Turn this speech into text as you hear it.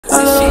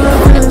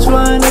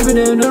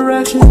every damn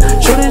direction.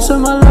 Shorty saw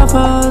my love for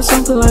her,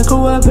 something like a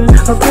weapon.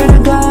 I pray to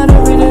God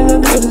every day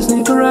that I just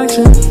need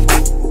correction.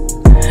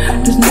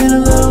 Just need a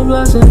little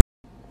blessing.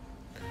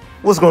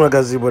 What's going on,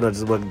 guys? It's your boy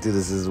NitroUzumaki.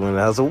 This is Winner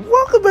House. So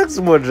welcome back to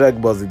some more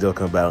Dragon Ball Z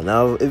Dokkan Battle.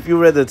 Now, if you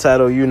read the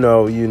title, you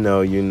know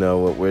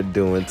what we're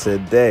doing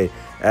today.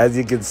 As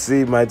you can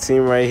see, my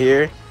team right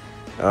here.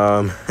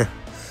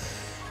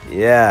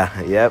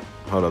 Yep.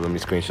 Hold on, let me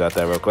screenshot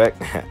that real quick.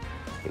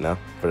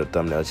 For the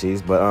thumbnail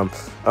cheese. But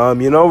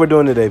you know what we're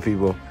doing today,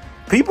 people.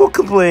 People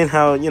complain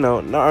how,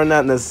 or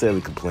not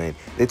necessarily complain.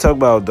 They talk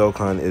about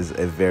Dokkan is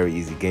a very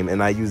easy game,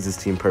 and I use this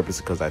team purpose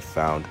because I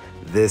found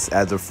this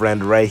as a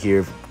friend right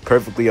here,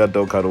 perfectly on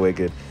Dokkan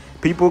Awakened.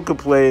 People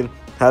complain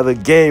how the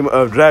game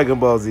of Dragon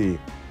Ball Z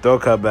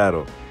Dokkan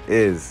Battle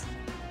is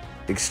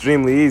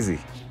extremely easy,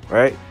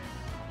 right?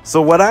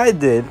 So what I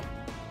did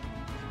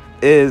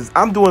is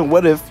I'm doing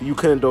what if you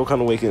couldn't Dokkan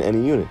Awaken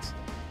any units.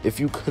 If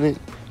you couldn't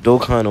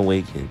Dokkan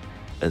Awaken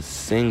a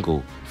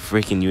single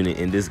freaking unit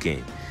in this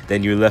game,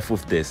 then you're left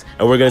with this,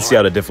 and we're gonna see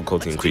how the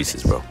difficulty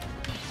increases, bro.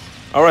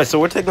 All right, so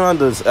we're taking on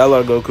this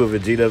LR Goku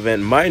Vegeta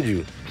event. Mind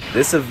you,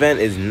 this event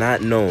is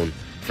not known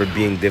for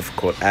being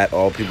difficult at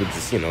all. People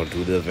just, do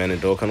the event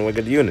and Dokkan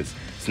Awaken the units.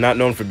 It's not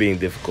known for being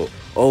difficult.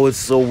 Oh, it's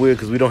so weird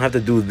because we don't have to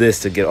do this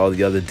to get all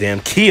the other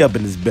damn key up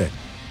in this bed.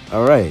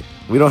 All right,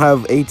 we don't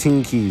have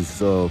 18 keys,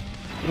 so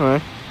all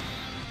right,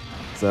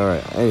 it's all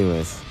right.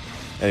 Anyways,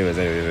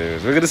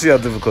 we're gonna see how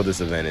difficult this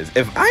event is.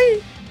 If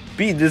I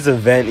beat this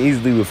event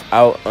easily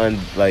without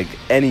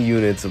any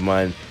units of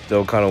mine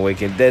Dokkan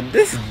Awaken, then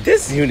this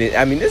unit,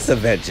 this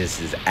event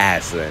just is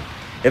ass, man.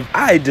 If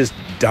I just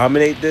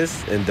dominate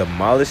this and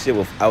demolish it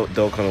without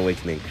Dokkan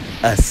Awakening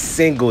a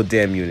single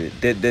damn unit,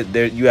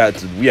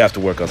 we have to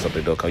work on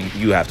something, Dokkan.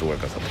 You have to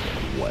work on something.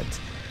 What?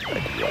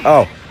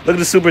 Oh, look at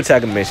the super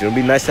attack animation. It'll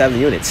be nice to have the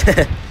units.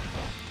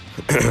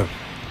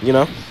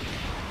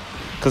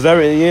 Because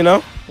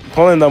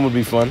pulling them would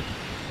be fun.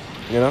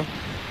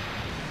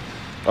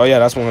 Oh yeah,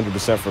 that's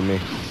 100% for me.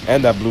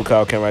 And that blue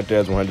cow can right there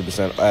is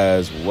 100%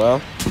 as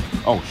well.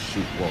 Oh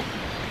shoot, whoa.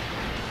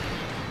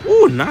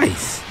 Ooh,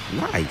 nice.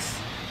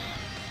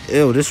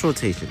 Ew, this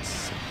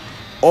rotation's...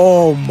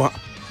 Oh my...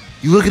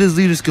 You look at his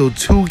leader skill,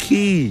 2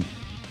 key.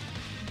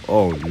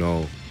 Oh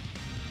no.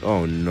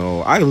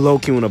 I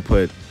low-key wanna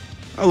put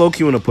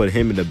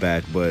him in the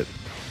back, but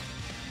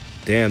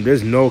damn,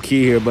 there's no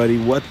key here, buddy.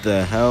 What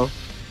the hell?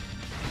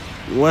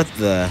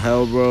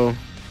 Bro?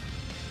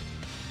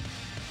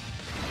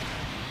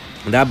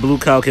 That blue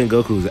cow Ken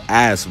Goku's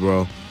ass,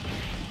 bro.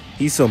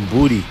 He's some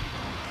booty.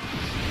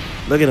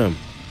 Look at him.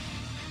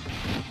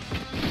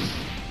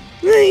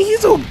 Man,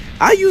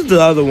 I used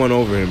the other one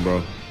over him,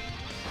 bro.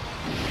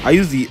 I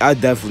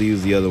definitely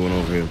used the other one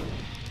over him.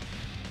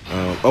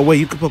 Oh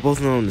wait, you could put both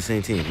of them on the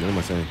same team. What am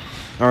I saying?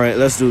 All right,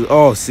 let's do.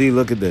 Oh, see,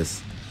 look at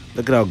this.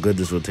 Look at how good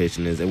this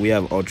rotation is, and we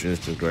have Ultra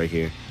Instinct right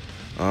here.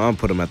 I'm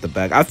put him at the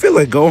back. I feel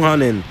like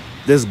Gohan and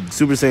this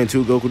Super Saiyan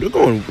 2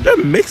 Goku, they're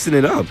mixing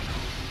it up.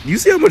 You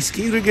see how much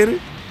skis we're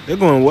getting? They're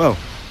going well.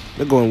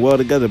 They're going well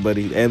together,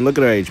 buddy. And look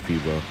at our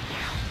HP, bro.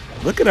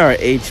 Look at our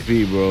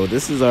HP, bro.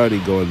 This is already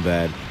going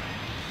bad.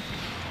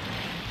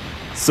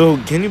 So,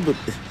 can you...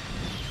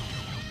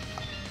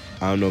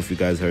 I don't know if you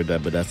guys heard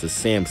that, but that's a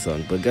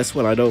Samsung. But guess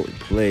what? I don't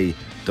play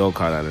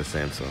Dokkan on a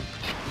Samsung.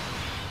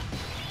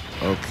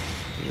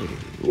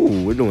 Okay.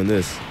 Ooh, we're doing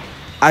this.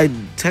 I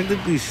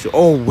technically should...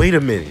 Oh, wait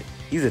a minute.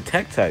 He's a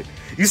tech type.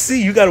 You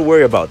see, you got to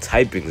worry about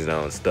typings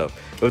now and stuff.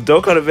 With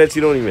Dokkan events,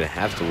 you don't even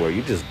have to worry.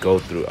 You just go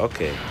through.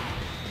 Okay.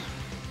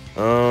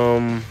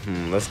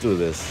 Let's do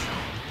this.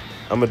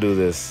 I'm going to do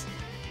this.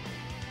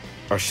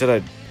 Or should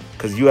I...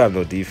 Because you have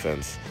no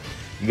defense.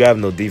 You have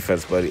no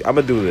defense, buddy. I'm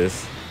going to do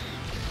this.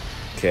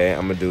 Okay,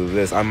 I'm going to do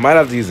this. I might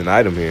have to use an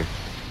item here.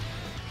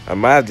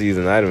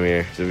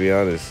 To be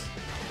honest.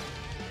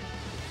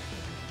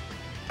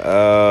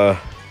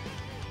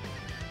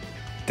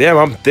 Damn,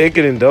 I'm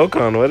thinking in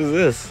Dokkan. What is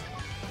this?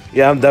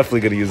 Yeah, I'm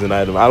definitely gonna use an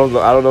item. I don't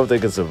know if they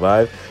can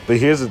survive. But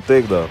here's the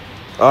thing, though.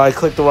 Oh, I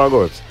clicked the wrong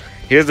orbs.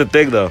 Here's the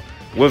thing, though.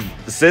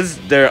 Since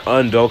they're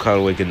un-Dokkan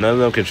Awakened, none of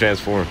them can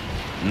transform.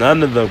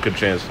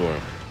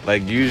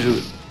 Like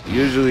usually,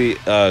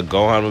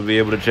 Gohan would be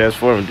able to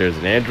transform. If there's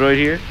an android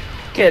here,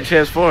 can't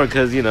transform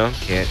because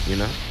can't.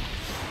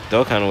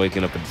 Dokkan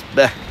Awaken up in this.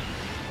 Blah.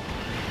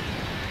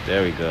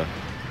 There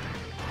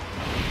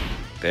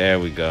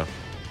we go.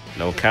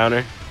 No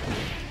counter.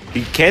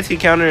 Can't he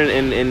counter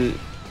in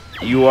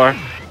UR?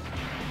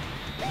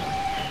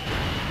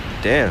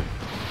 Damn.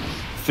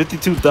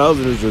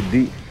 52,000 is a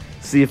deep.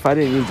 See, if I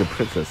didn't use the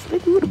princess, I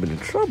think we would have been in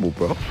trouble,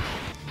 bro.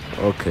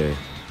 Okay.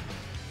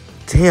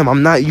 Damn,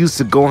 I'm not used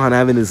to Gohan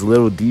having this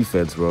little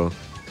defense, bro.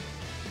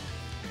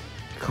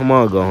 Come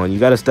on, Gohan. You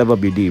got to step up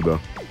your D,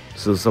 bro.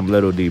 So some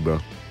little D, bro.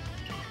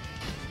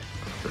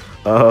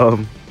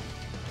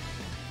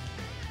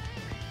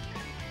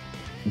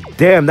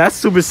 Damn, that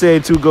Super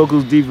Saiyan 2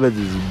 Goku's defense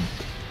is...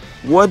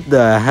 What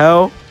the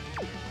hell?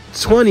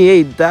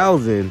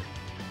 28,000.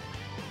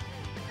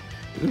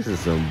 This is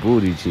some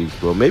booty cheeks,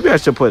 bro. Maybe I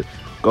should put...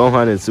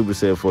 Gohan and Super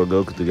Saiyan 4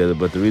 Goku together,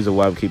 but the reason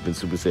why I'm keeping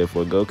Super Saiyan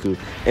 4 Goku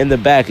in the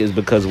back is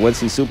because once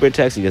he super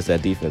attacks, he gets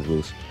that defense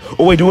boost.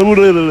 Oh wait,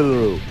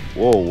 whoa,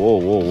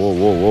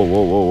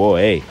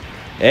 hey,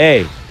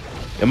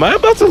 am I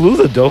about to lose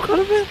a Dokkan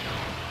event?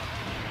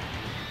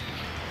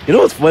 You know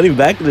what's funny?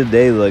 Back in the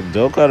day, like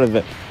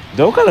Dokkan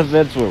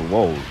events were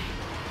whoa. I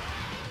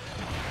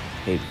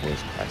hate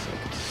voice cracks,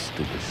 like it's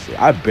stupid shit.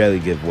 I barely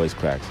get voice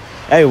cracks.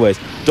 Anyways,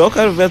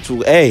 Dokkan events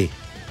were, hey,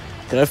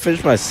 can I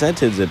finish my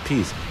sentence in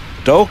peace?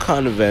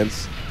 Dokkan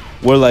events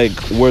were like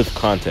worth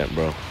content,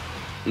 bro.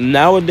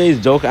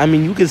 Nowadays, I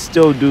mean, you can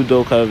still do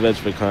Dokkan events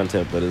for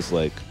content, but it's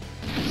like,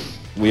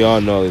 we all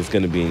know it's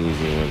gonna be an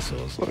easy win, so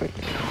it's like,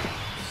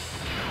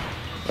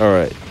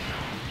 alright.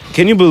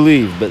 Can you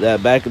believe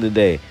that back in the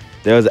day,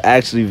 there was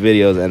actually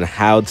videos on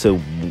how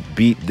to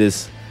beat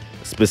this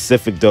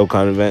specific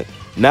Dokkan event?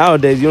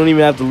 Nowadays, you don't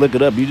even have to look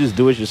it up. You just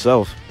do it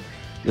yourself.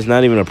 It's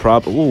not even a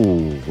problem.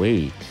 Ooh,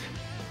 wait.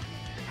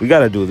 We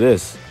gotta do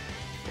this.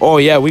 Oh,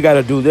 yeah, we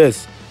gotta do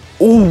this.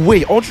 Ooh,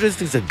 wait. Ultra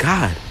Instinct's a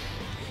god.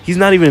 He's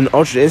not even an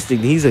Ultra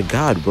Instinct. He's a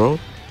god, bro.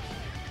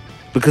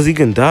 Because he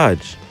can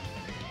dodge.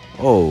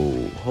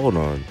 Oh, hold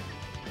on.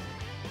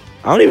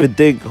 I don't even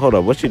think... Hold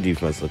on. What's your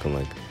defense looking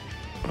like?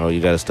 Oh,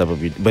 you gotta step up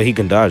your... But he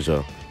can dodge,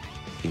 though.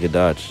 He can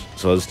dodge.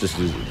 So let's just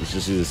use a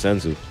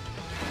Senzu.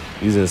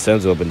 Using a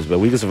Senzu up in this, but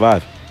we can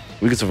survive.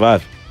 We can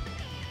survive.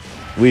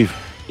 Weave.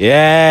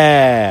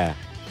 Yeah.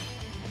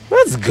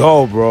 Let's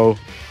go, bro.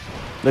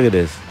 Look at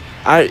this.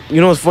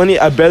 You know what's funny?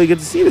 I barely get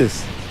to see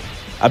this.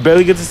 I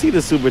barely get to see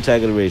the super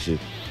attack iteration.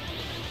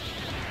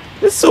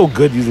 It's so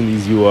good using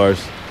these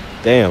URs.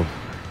 Damn.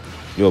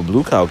 Yo,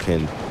 Blue Cow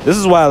Ken. This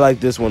is why I like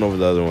this one over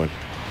the other one.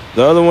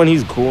 The other one,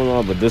 he's cool and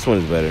all, but this one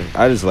is better.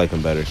 I just like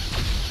him better.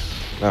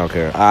 I don't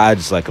care. I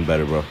just like him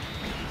better, bro.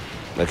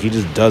 Like, he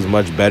just does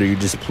much better. You're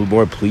just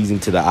more pleasing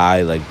to the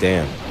eye. Like,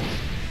 damn.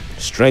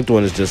 Strength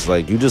one is just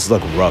like, you just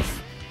look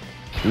rough.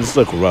 You just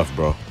look rough,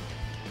 bro.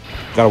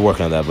 Gotta work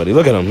on that, buddy.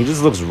 Look at him. He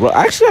just looks rough.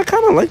 Actually, I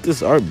kind of like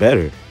this art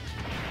better.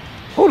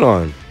 Hold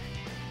on.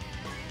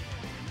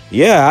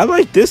 Yeah, I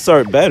like this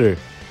art better.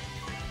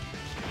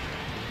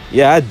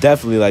 Yeah, I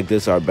definitely like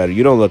this art better.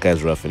 You don't look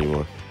as rough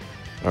anymore.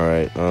 All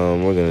right,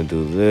 we're gonna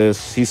do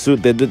this.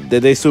 Did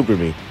they super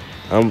me?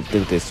 I don't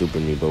think they super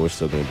me, but we're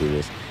still gonna do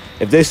this.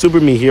 If they super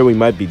me here, we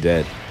might be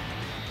dead.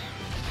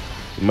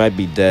 We might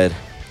be dead.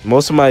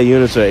 Most of my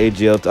units are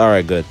AGL. All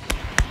right, good.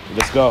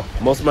 Let's go.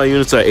 Most of my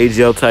units are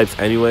AGL types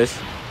anyways.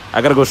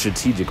 I gotta go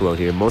strategic mode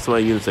here. Most of my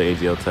units are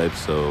AGL types,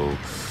 so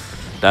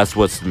that's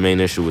what's the main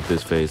issue with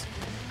this phase.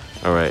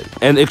 All right.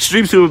 And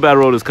Extreme Super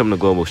Battle Road is coming to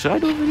global. Should I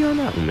do a video on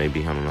that?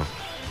 Maybe. I don't know.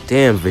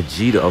 Damn,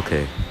 Vegeta.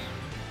 Okay.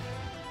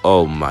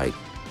 Oh, my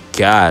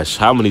gosh.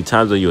 How many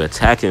times are you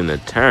attacking in a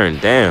turn?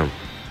 Damn.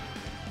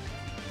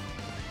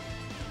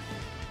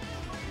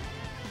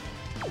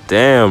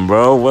 Damn,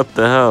 bro. What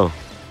the hell?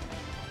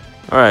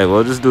 All right,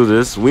 well, just do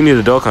this. We need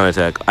a Dokkan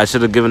attack. I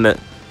should have given that.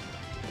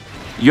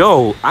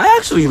 Yo, I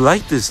actually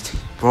like this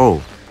team,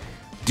 bro.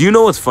 Do you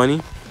know what's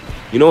funny?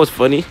 You know what's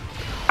funny?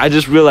 I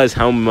just realized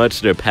how much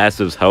their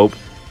passives help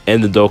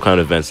in the Dokkan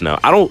events now.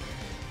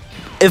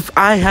 If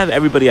I have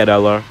everybody at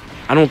LR,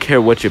 I don't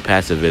care what your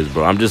passive is,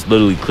 bro. I'm just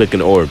literally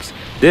clicking orbs.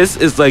 This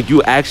is like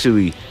you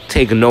actually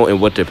take a note in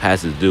what their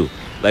passives do.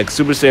 Like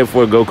Super Saiyan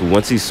 4 Goku,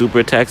 once he super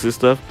attacks and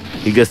stuff,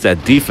 he gets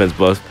that defense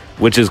buff,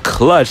 which is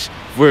clutch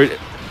for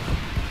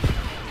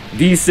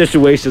these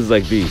situations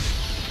like these.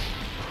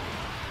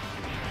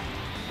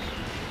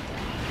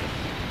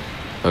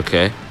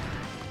 Okay.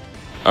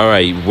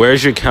 Alright,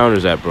 where's your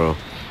counters at, bro?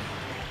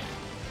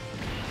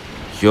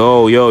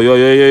 Yo.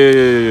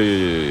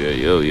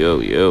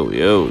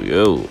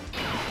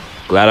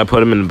 Glad I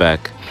put him in the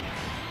back.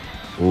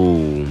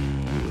 Ooh,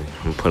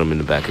 I'm gonna put him in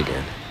the back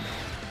again.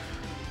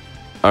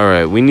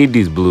 Alright, we need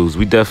these blues.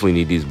 We definitely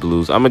need these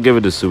blues. I'm gonna give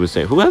it to Super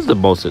Saiyan. Who has the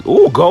most?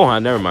 Ooh,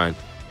 Gohan, never mind.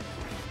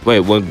 Wait,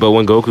 but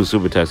when Goku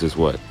super attacks is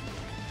what?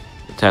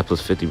 Attack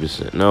plus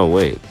 50%. No,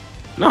 wait.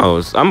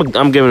 No,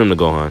 I'm giving him to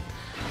Gohan.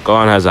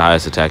 Gohan has the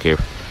highest attack here.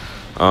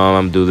 I'm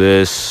gonna do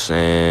this,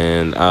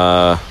 and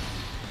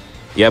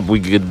yep, we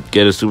could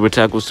get a super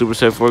attack with Super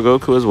Saiyan 4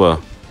 Goku as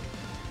well.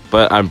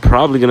 But I'm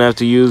probably gonna have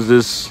to use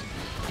this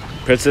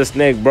Princess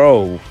Snake,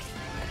 bro.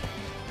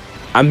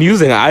 I'm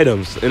using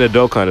items in a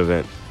Dokkan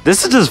event.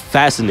 This is just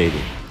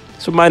fascinating.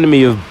 It's reminding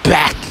me of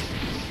back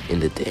in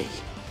the day.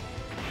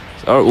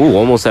 So, ooh,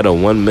 almost at a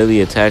 1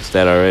 million attack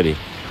stat already.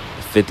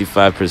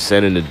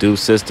 55% in the dupe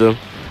system.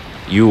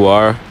 You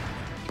are.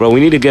 Bro, we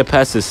need to get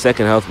past this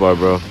second health bar,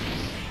 bro.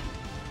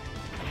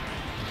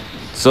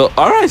 So,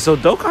 alright, so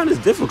Dokkan is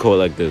difficult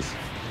like this.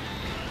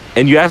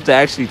 And you have to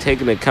actually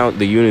take into account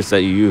the units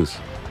that you use.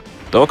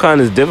 Dokkan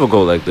is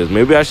difficult like this.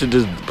 Maybe I should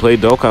just play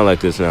Dokkan like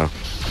this now.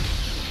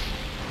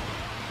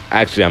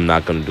 Actually, I'm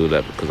not going to do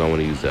that because I want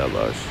to use the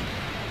LRs.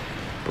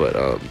 But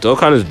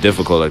Dokkan is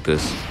difficult like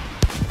this.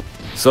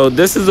 So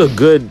this is a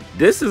good,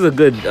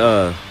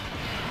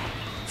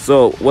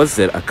 so what's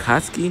it,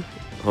 Akatsuki?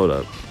 Hold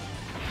up.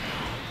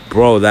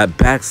 Bro, that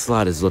back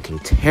slot is looking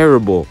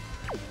terrible.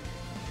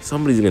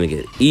 Somebody's gonna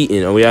get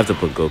eaten. Oh, we have to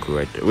put Goku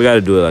right there. We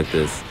gotta do it like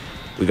this.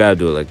 We gotta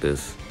do it like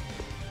this.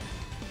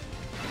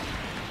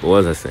 What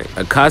was I saying?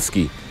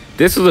 Akatsuki.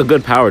 This is a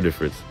good power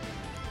difference.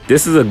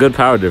 This is a good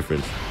power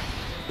difference.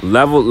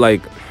 Level,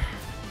 like...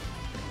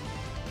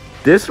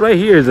 This right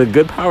here is a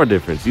good power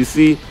difference. You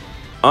see,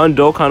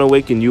 un-Dokkan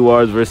Awakened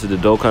URs versus the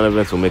Dokkan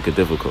events will make it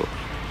difficult.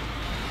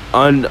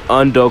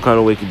 Un-Dokkan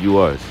Awakened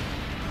URs.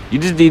 You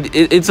just need...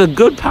 It's a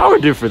good power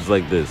difference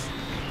like this.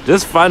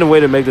 Just find a way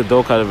to make the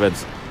Dokkan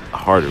events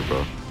harder,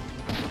 bro.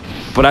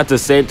 But at the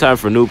same time,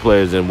 for new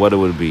players, and what it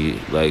would be,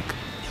 like...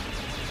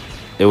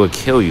 It would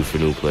kill you for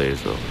new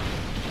players, though.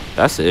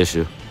 That's the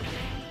issue.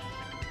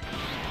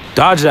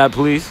 Dodge that,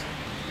 please.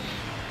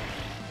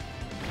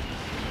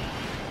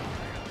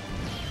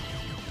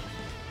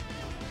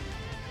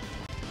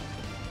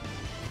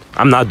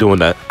 I'm not doing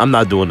that. I'm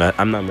not doing that.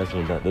 I'm not messing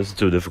with that. This is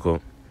too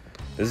difficult.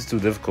 This is too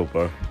difficult,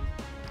 bro.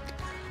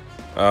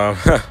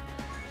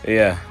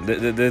 Yeah.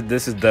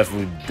 This is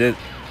definitely...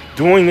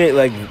 Doing it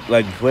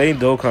like playing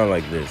Dokkan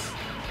like this,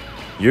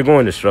 you're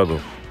going to struggle.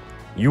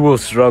 You will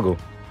struggle.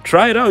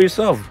 Try it out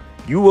yourself.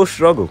 You will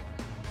struggle.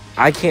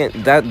 I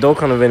can't. That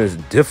Dokkan event is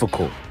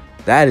difficult.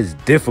 That is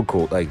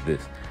difficult like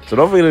this. So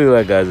don't forget to do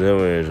that, guys.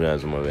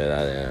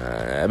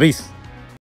 Peace.